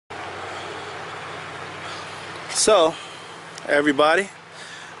So, everybody,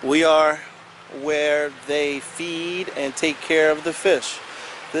 we are where they feed and take care of the fish.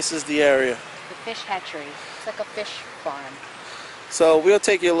 This is the area. The fish hatchery. It's like a fish farm. So we'll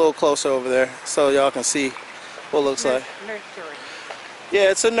take you a little closer over there so y'all can see what it looks like. Nursery.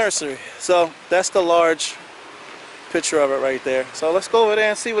 Yeah, it's a nursery. So that's the large picture of it right there. So let's go over there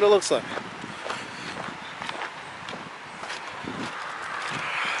and see what it looks like.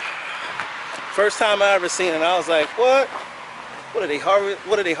 First time I ever seen it, I was like, what? What are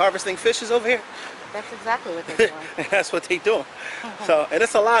they harvesting fishes over here? That's exactly what they're doing. And that's what they doing. So, and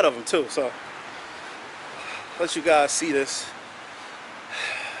it's a lot of them too. So, let you guys see this.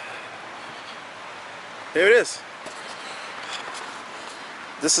 There it is.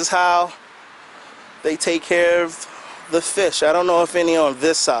 This is how they take care of the fish. I don't know if any on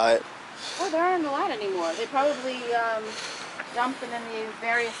this side. Oh, there aren't a lot anymore. They probably dump them in the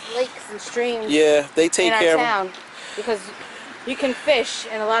various lakes and streams. Yeah, they take care of them. In our town, because you can fish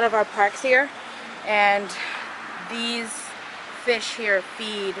in a lot of our parks here, and these fish here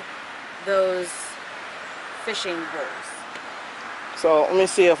feed those fishing holes. So let me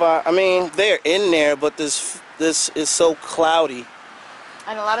see if I mean they're in there, but this is so cloudy.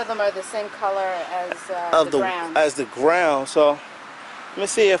 And a lot of them are the same color as the ground. As the ground. So let me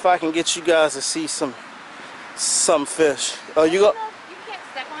see if I can get you guys to see some fish. Oh, you go. You can't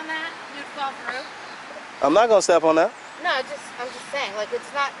step on that. You'd fall through. I'm not gonna step on that. No, I was just saying, like,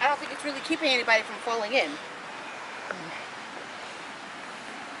 it's not. I don't think it's really keeping anybody from falling in.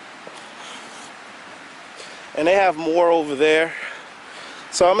 And they have more over there.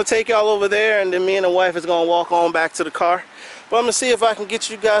 So I'm gonna take y'all over there, and then me and the wife is gonna walk on back to the car. But I'm gonna see if I can get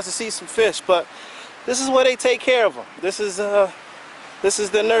you guys to see some fish. But this is where they take care of them. This is the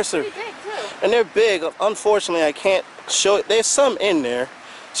nursery. Pretty big too. And they're big. Unfortunately, I can't show it. There's some in there.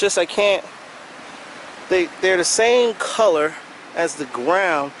 It's just I can't. They're the same color as the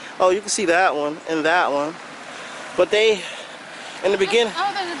ground. Oh, you can see that one and that one. But they, in the beginning.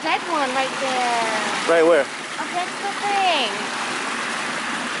 Oh, there's a dead one right there. Right where? Oh, that's the thing.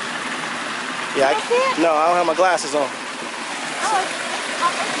 Yeah, no, I don't have my glasses on. Oh,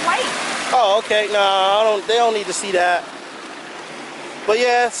 it's white. Oh, okay. No, they don't need to see that. But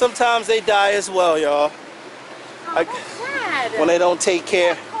yeah, sometimes they die as well, y'all. Oh, that's sad. When they don't take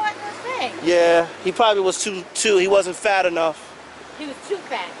care. Yeah, he probably was too. He wasn't fat enough. He was too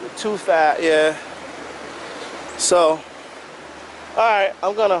fat. Too fat, yeah. So, all right,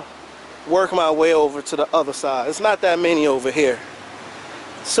 I'm gonna work my way over to the other side. It's not that many over here.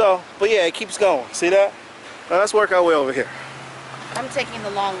 So, but yeah, it keeps going. See that? Now let's work our way over here. I'm taking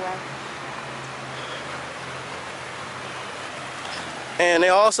the long run. And they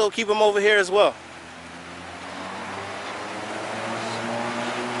also keep them over here as well.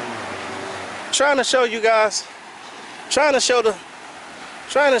 Trying to show you guys, trying to show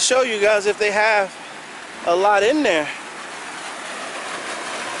you guys if they have a lot in there.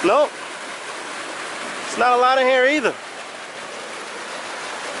 Nope, it's not a lot in here either.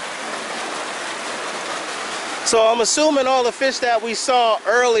 So I'm assuming all the fish that we saw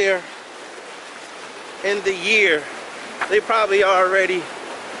earlier in the year, they probably already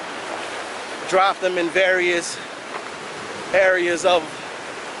dropped them in various areas of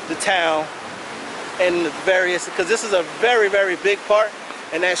the town. And various, because this is a very, very big park,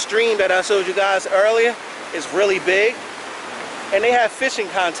 and that stream that I showed you guys earlier is really big, and they have fishing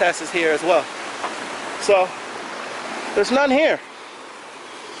contests here as well. So there's none here.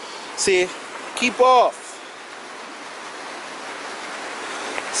 See, keep off.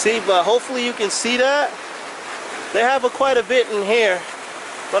 See, but hopefully you can see that. They have quite a bit in here,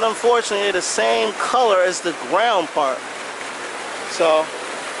 but unfortunately they're the same color as the ground part. So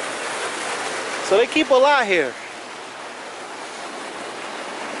they keep a lot here.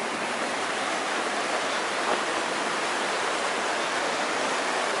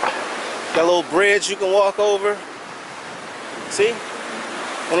 Got a little bridge you can walk over. See?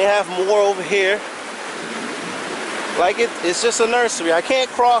 And they have more over here. Like it's just a nursery. I can't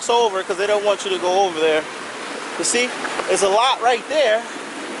cross over because they don't want you to go over there. You see? There's a lot right there.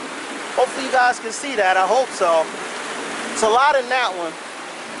 Hopefully you guys can see that. I hope so. It's a lot in that one.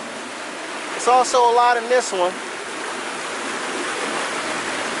 It's also a lot in this one.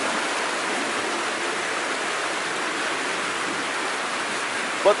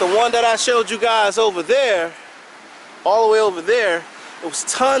 But the one that I showed you guys over there, all the way over there, there was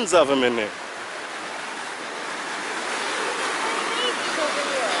tons of them in there.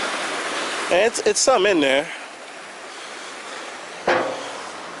 And it's some in there.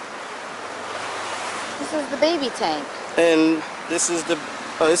 This is the baby tank. And this is the,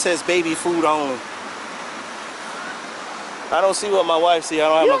 it says baby food only. I don't see what my wife sees. I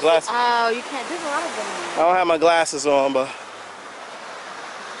don't have my glasses. Oh, you can't. There's a lot of them. I don't have my glasses on, but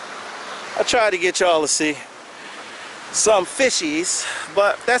I tried to get y'all to see some fishies,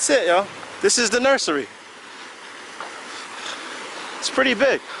 but that's it, y'all. This is the nursery. It's pretty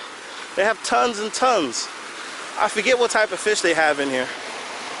big. They have tons and tons. I forget what type of fish they have in here.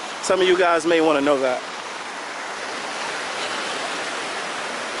 Some of you guys may want to know that.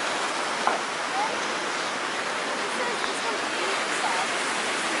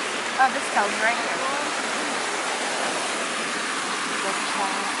 Oh, this tells me right here.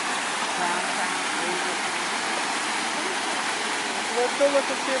 Let's go look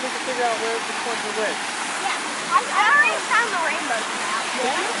and see if we can figure out where the ones are went. Yeah, I already found the rainbow trout.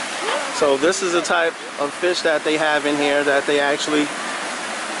 So this is a type of fish that they have in here that they actually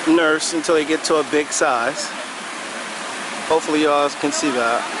nurse until they get to a big size. Hopefully y'all can see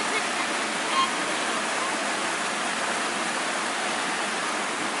that.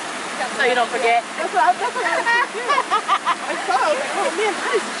 So you don't forget. That's what I was I saw it. Oh man,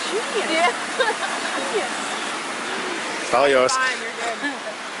 that is genius. Yeah. It's all yours. Fine, you're good.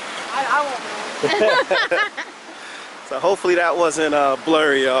 I won't know. So hopefully that wasn't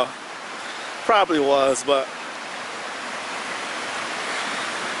blurry, y'all. Probably was, but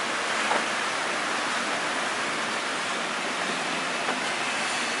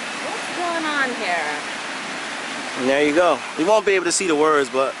What's going on here? and there you go. You won't be able to see the words,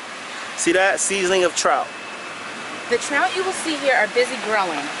 but see that? Seasoning of trout. The trout you will see here are busy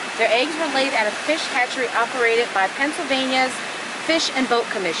growing. Their eggs were laid at a fish hatchery operated by Pennsylvania's Fish and Boat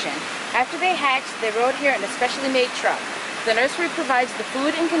Commission. After they hatched, they rode here in a specially made truck. The nursery provides the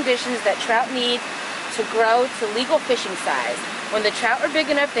food and conditions that trout need to grow to legal fishing size. When the trout are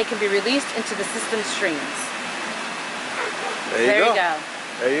big enough, they can be released into the system streams. There you go.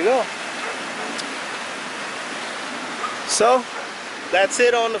 There you go. So, that's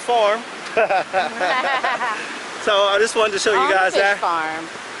it on the farm. So I just wanted to show you guys that. Farm.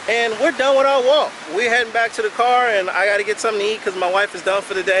 And we're done with our walk. We're heading back to the car, and I got to get something to eat because my wife is done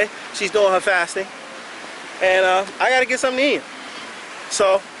for the day. She's doing her fasting. And I got to get something to eat.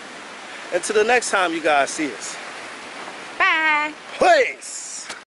 So, until the next time you guys see us. Bye. Peace.